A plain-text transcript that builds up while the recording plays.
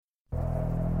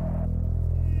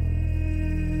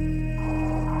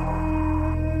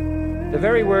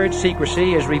very word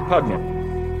secrecy is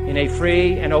repugnant in a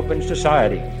free and open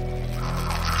society.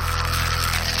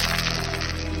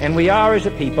 And we are, as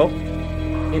a people,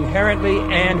 inherently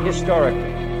and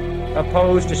historically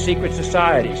opposed to secret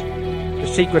societies, to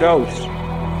secret oaths,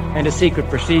 and to secret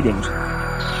proceedings.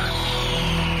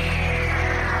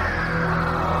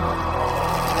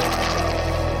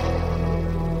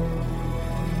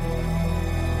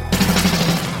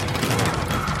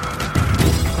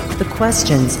 The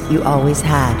questions you always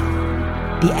had.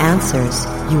 The answers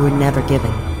you were never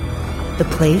given. The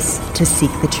place to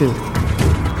seek the truth.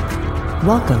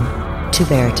 Welcome to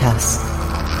Veritas.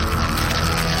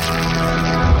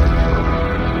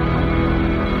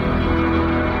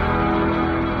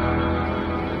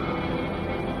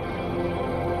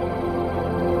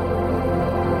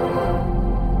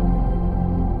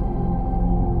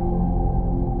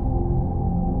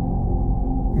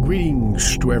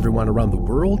 Greetings to everyone around the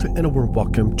world, and a warm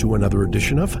welcome to another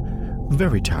edition of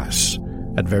Veritas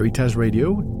at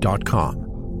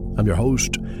veritasradio.com. I'm your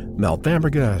host, Mel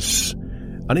Fabregas,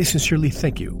 and I sincerely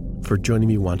thank you for joining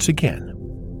me once again.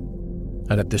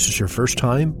 And if this is your first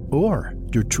time or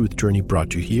your truth journey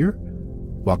brought you here,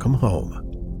 welcome home.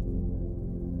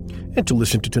 And to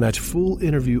listen to tonight's full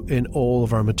interview and all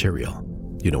of our material,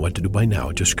 you know what to do by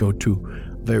now. Just go to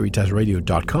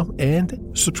veritasradio.com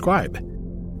and subscribe.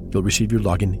 You'll receive your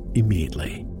login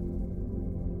immediately.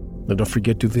 And don't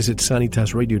forget to visit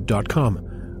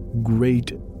sanitasradio.com.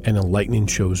 Great and enlightening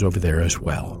shows over there as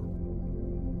well.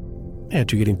 And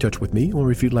to get in touch with me,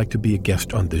 or if you'd like to be a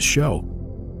guest on this show,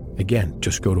 again,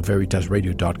 just go to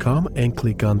veritasradio.com and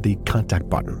click on the contact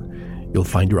button. You'll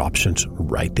find your options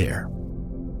right there.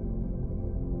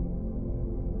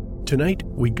 Tonight,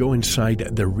 we go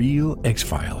inside the real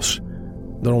X-Files.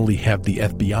 Not only have the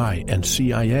FBI and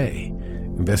CIA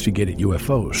investigated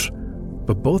UFOs,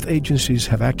 but both agencies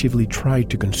have actively tried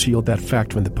to conceal that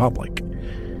fact from the public.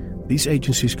 These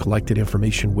agencies collected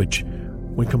information which,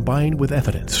 when combined with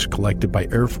evidence collected by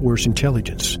Air Force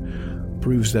intelligence,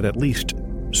 proves that at least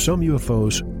some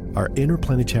UFOs are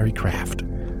interplanetary craft.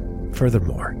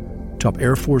 Furthermore, top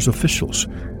Air Force officials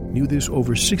knew this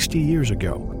over 60 years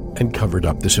ago and covered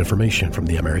up this information from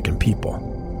the American people.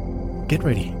 Get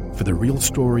ready for the real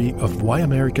story of why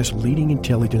America's leading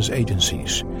intelligence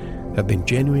agencies have been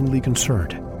genuinely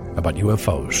concerned about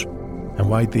UFOs, and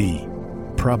why the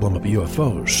problem of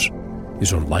UFOs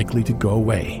is unlikely to go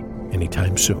away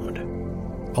anytime soon.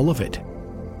 All of it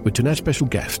with tonight's special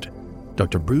guest,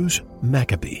 Dr. Bruce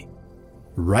MacCabee,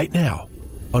 right now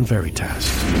on Veritas.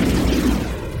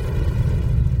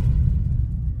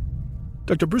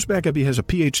 Dr. Bruce MacCabee has a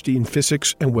PhD in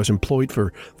physics and was employed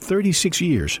for 36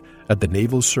 years at the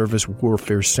Naval Service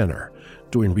Warfare Center,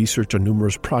 doing research on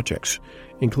numerous projects,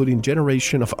 including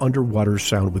generation of underwater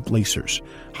sound with lasers,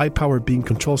 high-powered beam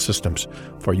control systems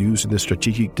for use in the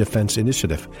Strategic Defense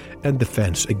Initiative, and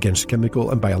defense against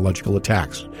chemical and biological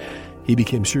attacks. He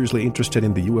became seriously interested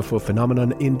in the UFO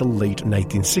phenomenon in the late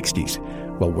 1960s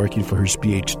while working for his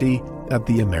PhD at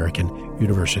the American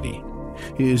University.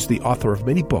 He is the author of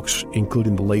many books,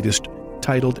 including the latest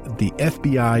titled The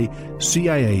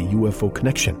FBI-CIA-UFO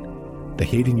Connection, The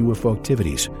Hidden UFO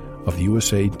Activities of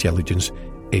USA Intelligence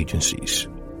Agencies.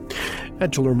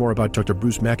 And to learn more about Dr.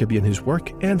 Bruce MacCabee and his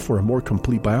work, and for a more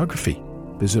complete biography,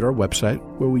 visit our website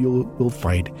where you will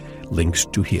find links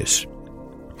to his.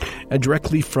 And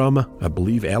directly from, I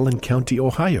believe, Allen County,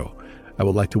 Ohio, I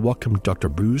would like to welcome Dr.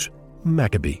 Bruce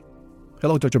MacCabee.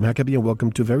 Hello, Dr. MacCabee, and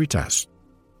welcome to Veritas.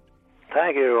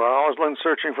 Thank you. I always been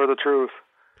searching for the truth.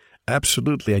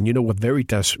 Absolutely. And you know what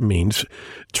Veritas means?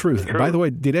 Truth. By the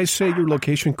way, did I say your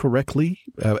location correctly?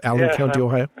 Allen County,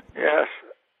 Ohio? Yes,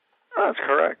 that's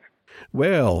correct.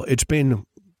 Well, it's been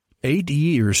 8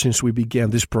 years since we began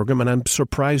this program, and I'm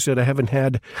surprised that I haven't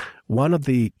had one of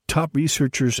the top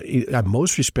researchers,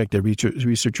 most respected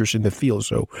researchers in the field.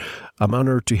 So I'm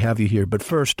honored to have you here. But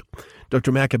first,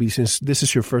 Dr. MacCabee, since this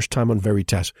is your first time on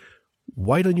Veritas,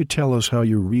 why don't you tell us how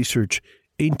your research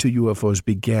into UFOs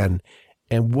began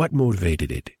and what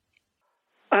motivated it?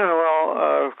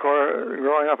 Of course,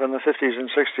 growing up in the 50s and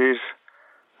 60s,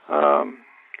 I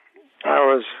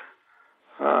was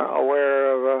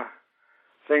aware of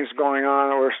things going on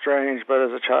that were strange, but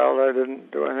as a child I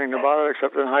didn't do anything about it,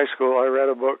 except in high school I read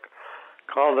a book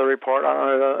called The Report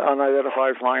on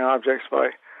Unidentified Flying Objects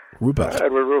by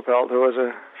Edward Ruppelt, who was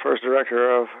the first director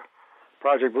of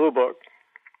Project Blue Book.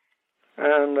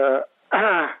 And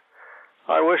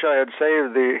I wish I had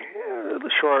saved the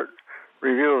short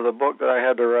review of the book that I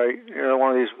had to write. You know,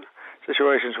 one of these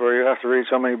situations where you have to read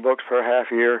so many books per half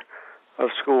year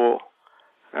of school.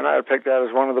 And I had picked that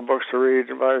as one of the books to read,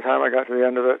 and by the time I got to the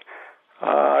end of it,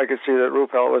 I could see that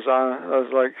Ruppelt was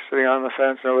like sitting on the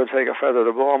fence, and it would take a feather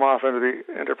to blow him off into the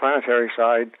interplanetary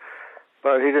side.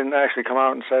 But he didn't actually come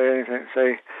out and say anything.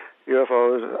 Say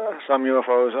some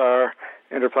UFOs are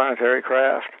interplanetary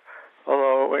craft.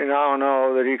 Although we now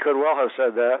know that he could well have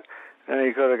said that, and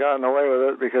he could have gotten away with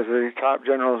it because the top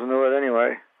generals knew it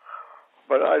anyway.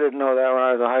 But I didn't know that when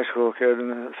I was a high school kid in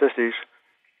the 50s.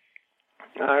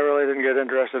 I really didn't get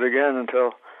interested again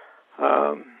until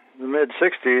the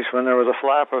mid-60s, when there was a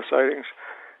flap of sightings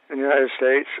in the United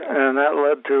States, and that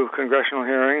led to congressional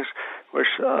hearings, which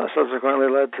subsequently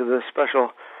led to the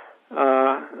special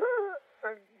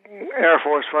Air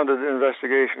Force-funded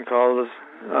investigation called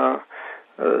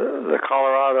the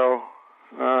Colorado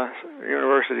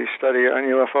University Study on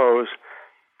UFOs,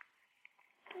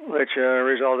 which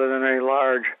resulted in a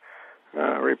large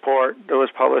report that was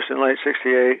published in late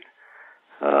 '68,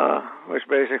 which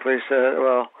basically said,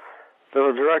 well,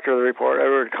 the director of the report,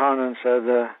 Edward Condon, said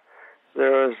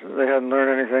they hadn't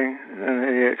learned anything, and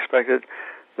he expected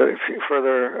that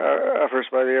further efforts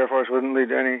by the Air Force wouldn't lead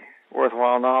to any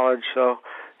worthwhile knowledge, so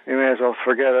you may as well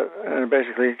forget it. And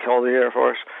basically told the Air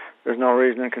Force there's no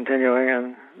reason in continuing,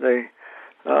 and they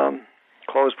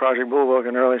closed Project Blue Book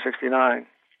in early '69.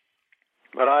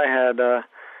 But I had I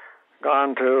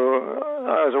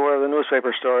was aware of the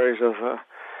newspaper stories of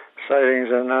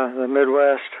sightings in the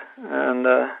Midwest, and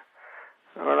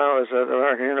when I was at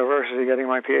American University getting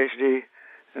my PhD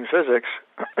in physics,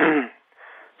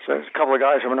 so a couple of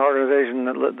guys from an organization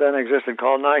that then existed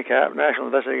called NICAP, National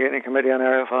Investigating Committee on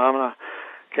Aerial Phenomena,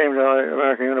 came to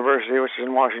American University, which is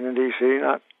in Washington, D.C.,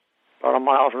 not about a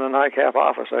mile from the NICAP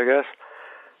office, I guess,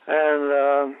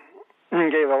 and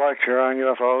gave a lecture on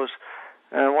UFOs.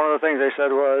 And one of the things they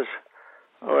said was,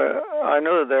 I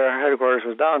knew that their headquarters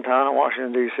was downtown in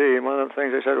Washington, D.C., and one of the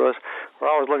things they said was,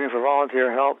 we're always looking for volunteer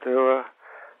help to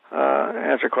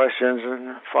answer questions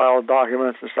and file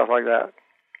documents and stuff like that.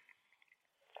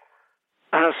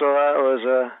 So that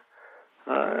was,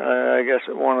 I guess,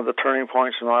 one of the turning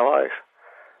points in my life,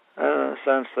 in the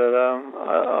sense that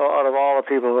out of all the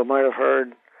people that might have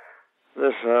heard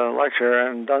this lecture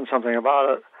and done something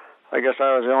about it, I guess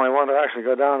I was the only one to actually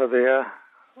go down to the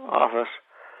office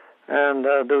and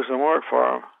do some work for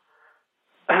them.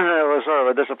 It was sort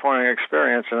of a disappointing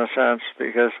experience in a sense,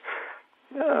 because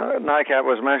NICAP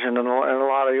was mentioned in a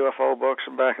lot of UFO books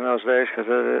back in those days,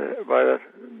 because by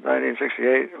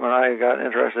 1968, when I got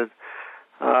interested,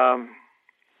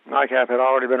 NICAP had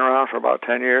already been around for about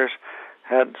 10 years,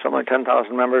 had something like 10,000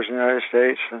 members in the United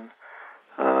States, and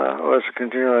was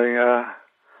continually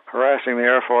harassing the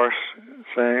Air Force,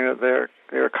 saying that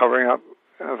they were covering up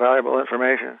valuable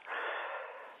information.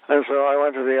 And so I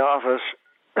went to the office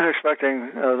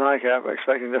expecting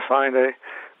to find a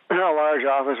large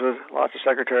office with lots of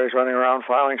secretaries running around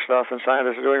filing stuff and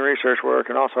scientists doing research work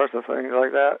and all sorts of things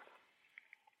like that.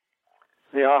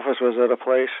 The office was at a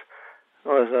place,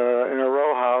 in a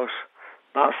row house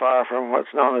not far from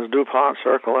what's known as DuPont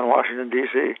Circle in Washington,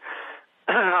 D.C.,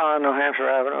 on New Hampshire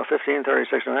Avenue,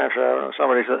 1536 New Hampshire Avenue.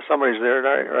 Somebody's there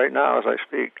right now as I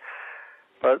speak.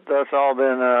 But that's all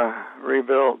been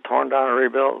rebuilt, torn down and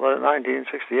rebuilt. But in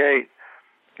 1968,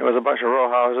 it was a bunch of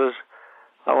row houses.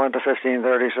 I went to 1536,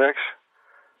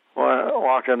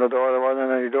 walked in the door. There wasn't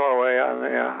any doorway and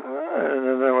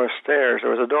then there were stairs.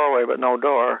 There was a doorway but no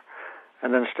door,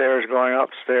 and then stairs going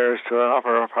upstairs to an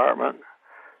upper apartment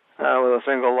with a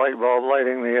single light bulb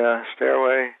lighting the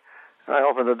stairway. And I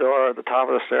opened the door at the top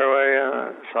of the stairway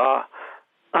and saw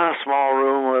a small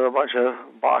room with a bunch of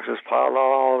boxes piled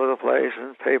all over the place,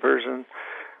 and papers and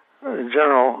a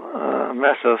general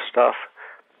mess of stuff,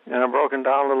 and a broken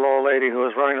down little old lady who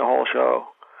was running the whole show,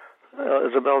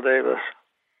 Isabel Davis.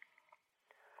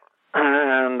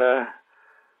 And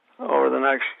over the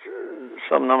next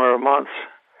some number of months,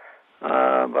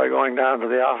 by going down to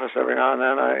the office every now and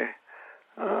then, I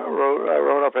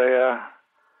wrote up a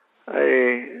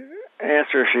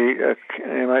answer sheet.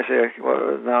 You might say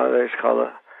what is nowadays called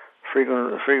a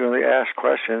frequently asked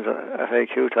questions, a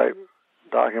FAQ type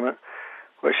document,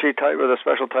 which she typed with a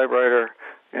special typewriter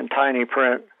in tiny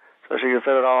print, so she could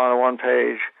fit it all on one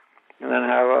page, and then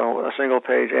have a single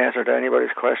page answer to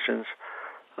anybody's questions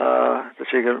that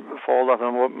she could fold up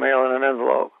and mail in an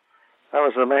envelope. That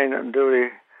was the main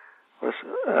duty, was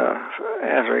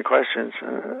answering questions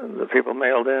that people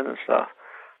mailed in and stuff.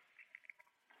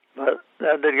 But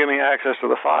that did give me access to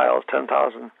the files.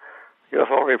 10,000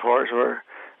 UFO reports were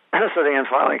sitting in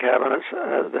filing cabinets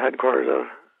at the headquarters of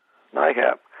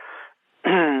NICAP.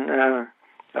 And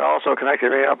it also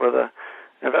connected me up with an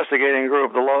investigating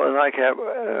group. The NICAP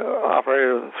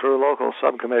operated through local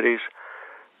subcommittees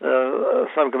the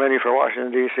subcommittee for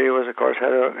Washington, D.C. was, of course,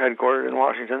 headquartered in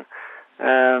Washington,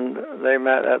 and they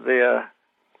met at the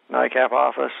NICAP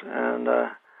office, and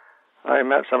I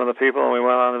met some of the people, and we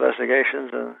went on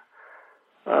investigations, and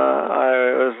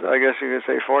I was, I guess you could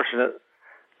say, fortunate.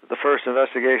 The first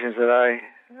investigations that I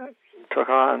took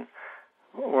on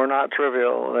were not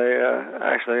trivial. They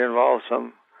actually involved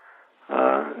some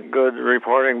good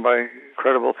reporting by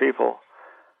credible people.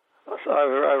 So I've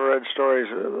read stories,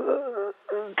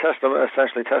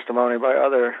 essentially testimony by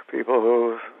other people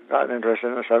who've gotten interested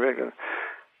in the subject. And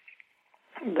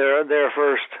their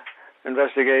first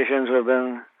investigations have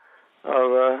been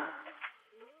of,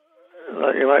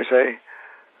 you might say,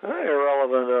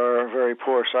 irrelevant or very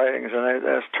poor sightings, and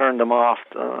that's turned them off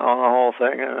on the whole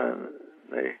thing, and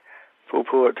they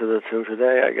poo-poo it to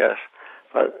today, I guess.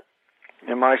 But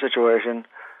in my situation,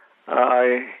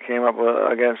 I came up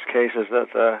against cases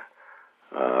that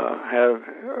have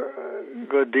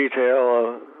good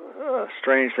detail of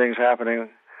strange things happening,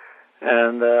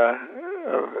 and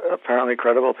apparently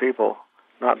credible people,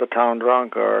 not the town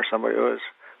drunk or somebody who is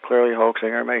clearly hoaxing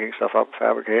or making stuff up,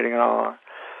 fabricating and all.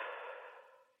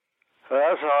 So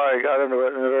that's how I got into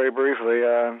it, and very briefly.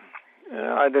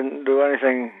 I didn't do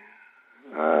anything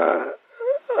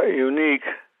unique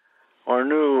or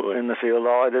new in the field.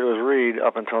 All I did was read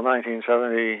up until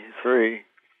 1973,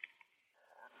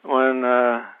 when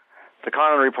the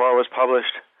Conan Report was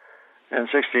published in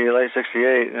late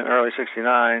 68 and early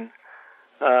 69,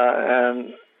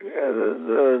 and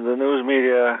the news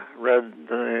media read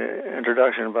the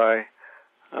introduction by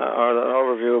or the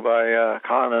overview by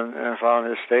Conan, and found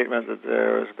his statement that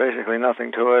there was basically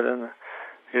nothing to it, and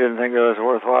he didn't think it was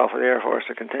worthwhile for the Air Force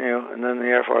to continue. And then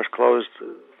the Air Force closed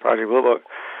Project Blue Book.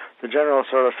 The general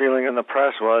sort of feeling in the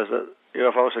press was that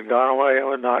UFOs had gone away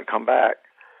and would not come back.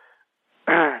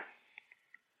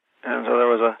 And so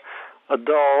there was a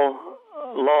dull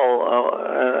lull,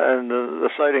 and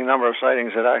the number of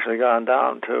sightings had actually gone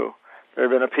down too. There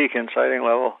had been a peak in sighting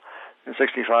level in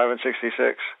 65 and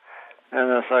 66, and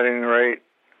the sighting rate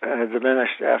had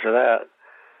diminished after that.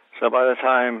 So by the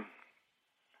time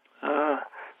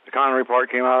the Conan Report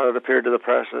came out, it appeared to the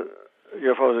press that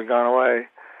UFOs had gone away.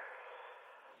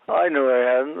 I knew they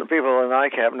hadn't. The people in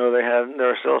NICAP knew they hadn't. There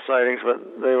were still sightings,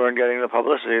 but they weren't getting the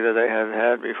publicity that they had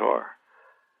had before.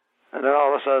 And then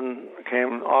all of a sudden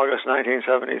came August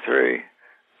 1973,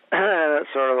 and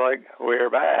it's sort of like, we're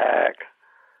back.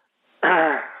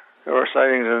 There were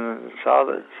sightings in the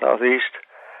southeast,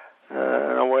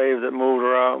 and a wave that moved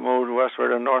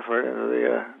westward and northward into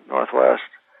the northwest,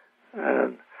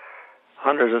 and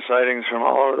hundreds of sightings from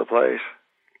all over the place,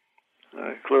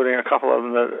 including a couple of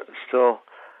them that still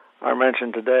are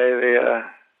mentioned today. The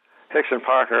Hickson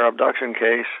Parker abduction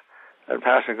case at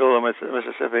Pascagoula,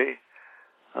 Mississippi,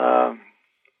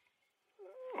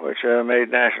 which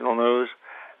made national news,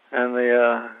 and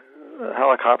the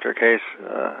helicopter case,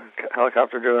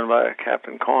 helicopter driven by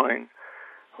Captain Coyne,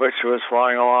 which was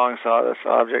flying along, saw this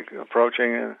object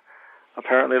approaching, and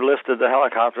apparently lifted the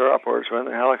helicopter upwards when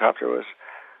the helicopter was.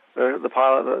 The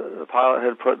pilot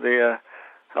had put the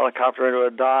helicopter into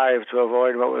a dive to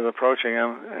avoid what was approaching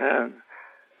him, and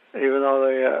even though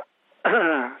the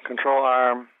control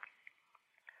arm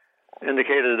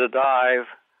indicated a dive,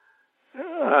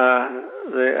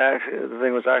 the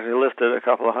thing was actually lifted a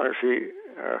couple of hundred feet,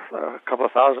 or a couple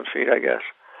of thousand feet, I guess.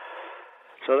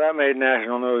 So that made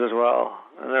national news as well.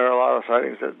 And there were a lot of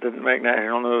sightings that didn't make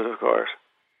national news, of course.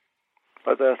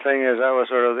 But the thing is, that was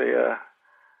sort of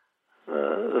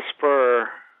the spur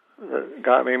that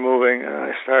got me moving, and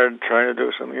I started trying to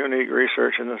do some unique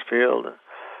research in this field.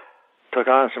 Took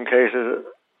on some cases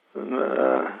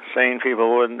that sane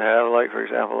people wouldn't have, like, for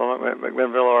example, the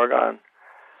McMinnville, Oregon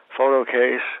photo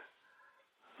case,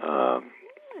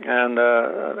 and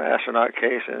an astronaut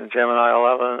case in Gemini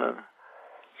 11, and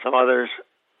some others.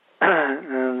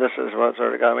 And this is what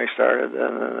sort of got me started,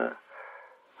 and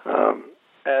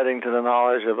adding to the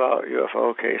knowledge about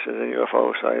UFO cases and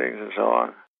UFO sightings and so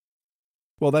on.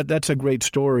 Well, that's a great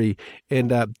story.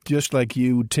 And just like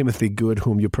you, Timothy Good,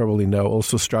 whom you probably know,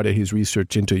 also started his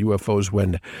research into UFOs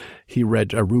when he read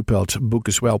Ruppelt's book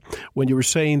as well. When you were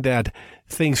saying that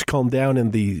things calmed down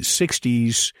in the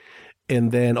 60s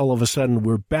and then all of a sudden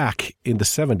we're back in the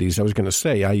 70s, I was going to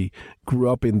say, I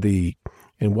grew up in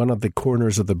one of the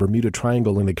corners of the Bermuda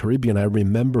Triangle in the Caribbean. I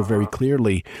remember very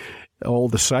clearly all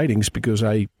the sightings because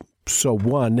I saw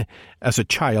one as a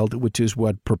child, which is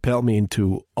what propelled me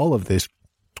into all of this.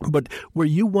 But were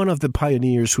you one of the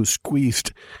pioneers who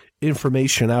squeezed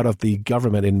information out of the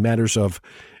government in matters of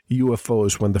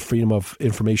UFOs when the Freedom of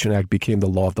Information Act became the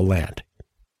law of the land?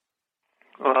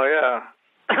 Well, yeah.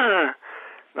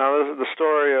 Now, this is the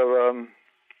story of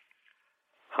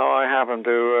how I happened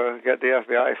to get the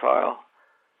FBI file.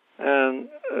 And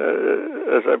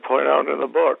as I point out in the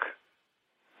book,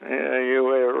 you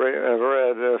have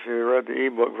read, if you read the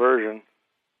ebook version.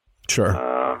 Sure.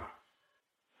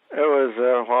 It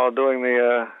was while doing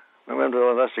the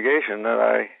McMinnville investigation that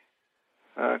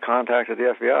I contacted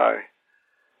the FBI.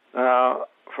 Now,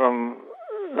 from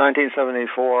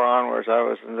 1974 onwards, I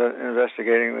was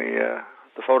investigating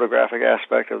the photographic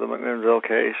aspect of the McMinnville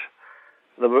case.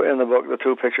 In the book, the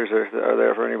two pictures are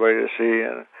there for anybody to see,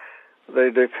 and they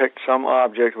depict some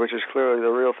object which is clearly the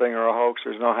real thing or a hoax.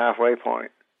 There's no halfway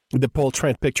point. The Paul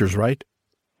Trent pictures, right?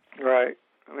 Right.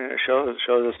 I mean, it shows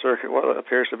what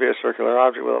appears to be a circular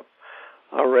object with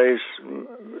a raised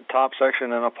top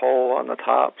section and a pole on the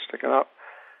top sticking up.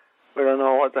 We don't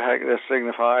know what the heck this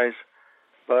signifies,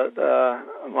 but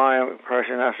my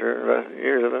impression after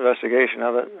years of investigation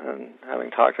of it and having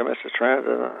talked to Mrs. Trent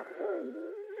and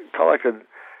collected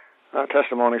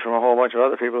testimony from a whole bunch of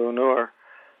other people who knew her,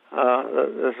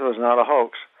 that this was not a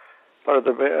hoax. But at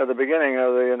the beginning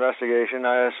of the investigation,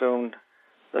 I assumed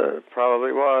that it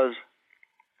probably was.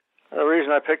 The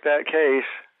reason I picked that case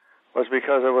was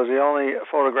because it was the only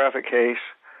photographic case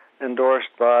endorsed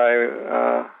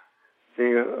by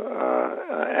the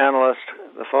analyst,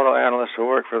 the photo analyst who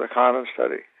worked for the Condon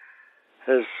study.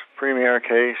 His premier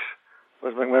case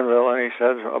was McMinnville, and he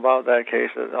said about that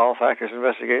case that all factors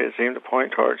investigated seemed to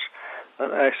point towards an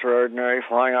extraordinary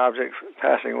flying object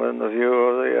passing within the view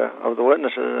of the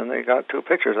witnesses, and they got two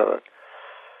pictures of it.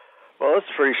 Well,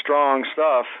 it's pretty strong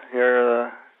stuff. Here,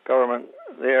 the government,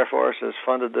 the Air Force, has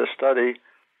funded this study,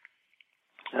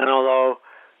 and although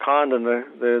Condon,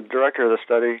 the director of the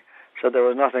study, said there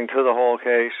was nothing to the whole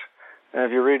case, and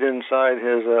if you read inside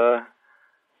his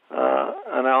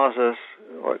analysis,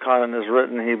 what Condon has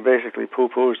written, he basically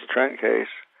poo-poos the Trent case,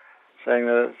 saying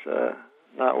that it's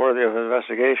not worthy of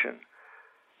investigation.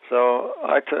 So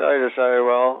I decided,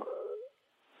 well,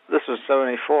 this was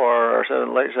 74 or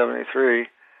late 73,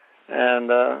 and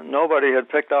nobody had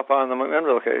picked up on the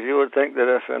McMinnville case. You would think that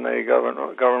if in a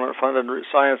government-funded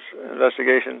science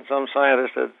investigation, some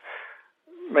scientist had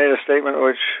made a statement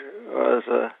which was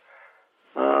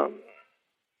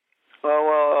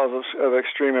of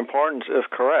extreme importance, if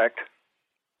correct,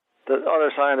 that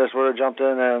other scientists would have jumped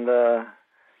in and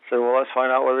said, well, let's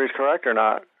find out whether he's correct or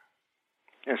not.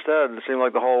 Instead, it seemed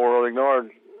like the whole world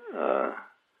ignored.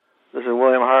 This is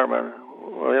William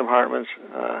Hartman's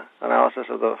analysis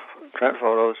of the Trent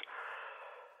photos,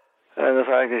 and the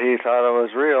fact that he thought it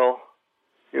was real.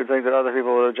 You'd think that other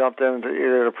people would have jumped in to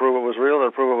either to prove it was real or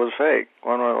to prove it was fake,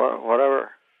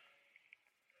 whatever.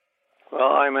 Well,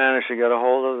 I managed to get a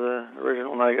hold of the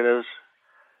original negatives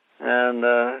and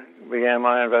began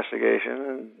my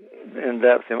investigation in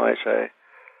depth, you might say.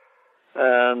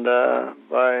 And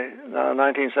by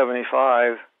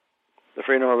 1975, the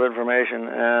Freedom of Information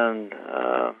and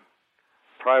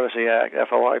Privacy Act,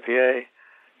 FOIPA,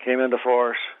 came into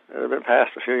force. It had been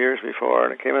passed a few years before,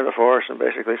 and it came into force and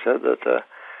basically said that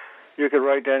you could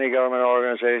write to any government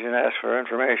organization, ask for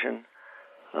information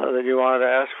that you wanted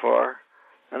to ask for,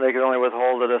 and they could only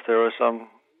withhold it if there was some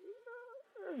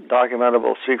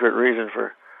documentable secret reason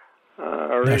for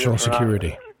national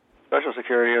security. Special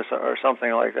security or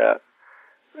something like that.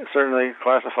 Certainly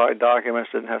classified documents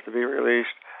didn't have to be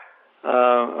released,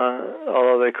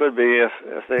 although they could be if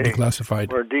they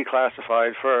were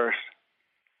declassified first.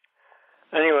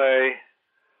 Anyway,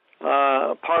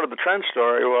 part of the Trent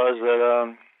story was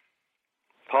that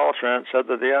Paul Trent said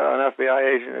that an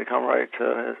FBI agent had come right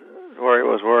to where he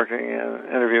was working and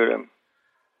interviewed him.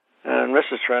 And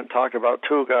Mrs. Trent talked about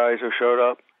two guys who showed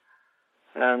up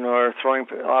and were throwing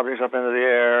objects up into the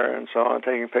air and so on,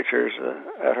 taking pictures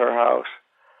at her house.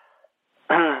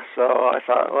 So I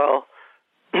thought, well,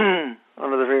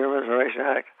 under the Freedom of Information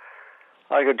Act,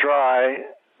 I could try.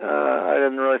 I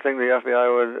didn't really think the FBI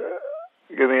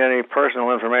would give me any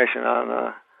personal information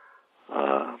on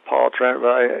Paul Trent, but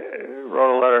I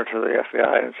wrote a letter to the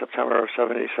FBI in September of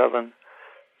 77,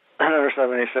 or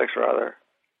 76 rather,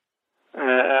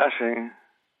 asking,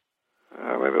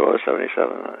 or maybe it was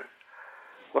 77,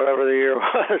 whatever the year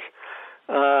was,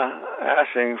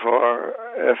 asking for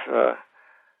if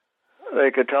they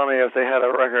could tell me if they had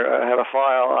a record, had a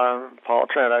file on Paul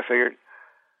Trent. I figured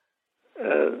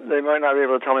they might not be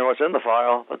able to tell me what's in the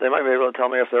file, but they might be able to tell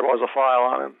me if there was a file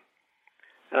on him.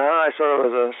 And then I sort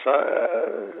of, as a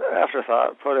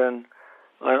afterthought, put in,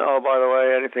 oh, by the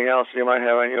way, anything else you might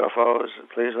have on UFOs,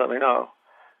 please let me know.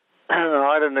 No,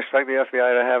 I didn't expect the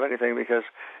FBI to have anything because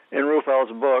in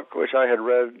Ruppel's book, which I had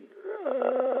read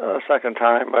a second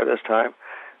time by this time,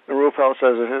 and Ruppel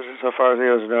says that so far as he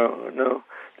was knew,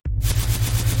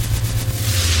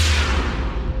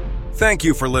 Thank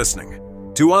you for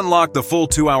listening. To unlock the full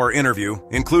 2-hour interview,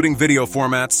 including video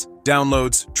formats,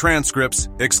 downloads, transcripts,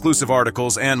 exclusive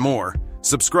articles, and more,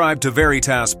 subscribe to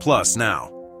Veritas Plus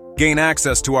now. Gain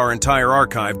access to our entire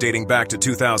archive dating back to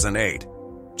 2008.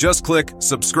 Just click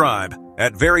subscribe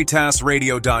at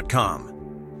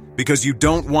veritasradio.com. Because you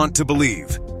don't want to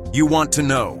believe, you want to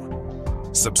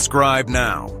know. Subscribe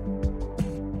now.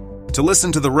 To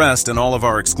listen to the rest and all of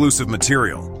our exclusive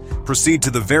material, proceed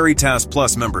to the Veritas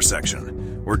Plus member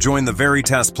section, or join the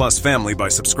Veritas Plus family by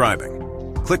subscribing.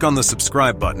 Click on the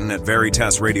subscribe button at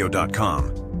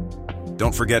veritasradio.com.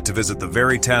 Don't forget to visit the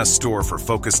Veritas store for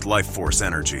focused life force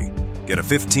energy. Get a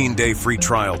 15-day free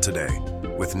trial today,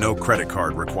 with no credit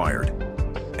card required.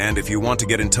 And if you want to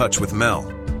get in touch with Mel,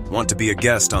 want to be a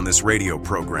guest on this radio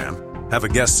program, have a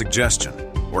guest suggestion,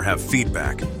 or have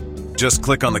feedback, just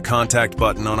click on the contact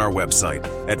button on our website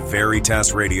at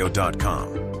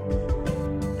veritasradio.com.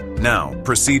 Now,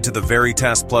 proceed to the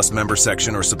Veritas Plus member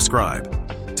section or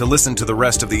subscribe to listen to the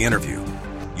rest of the interview.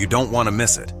 You don't want to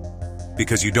miss it.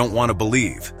 Because you don't want to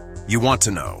believe, you want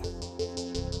to know.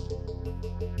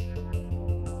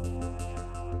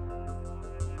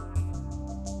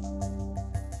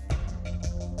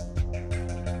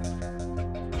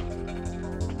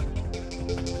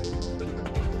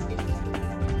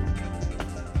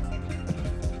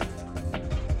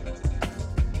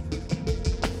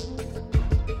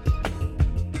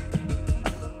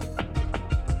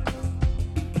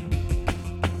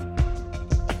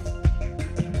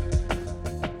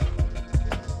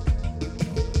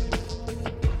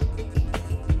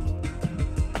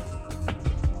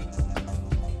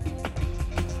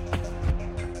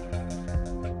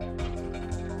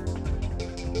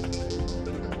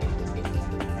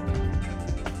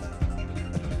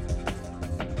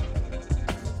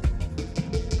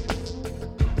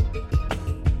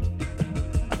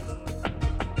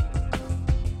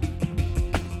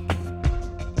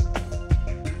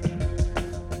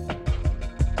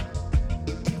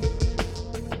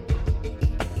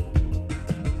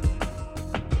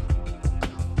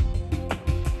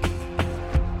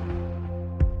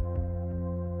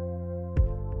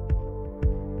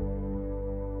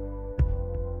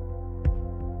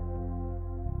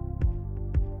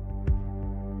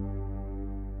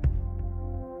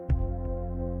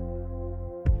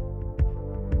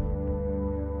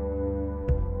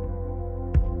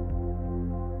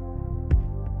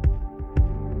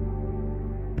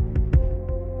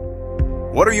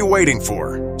 What are you waiting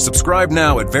for? Subscribe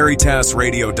now at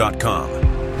veritasradio.com.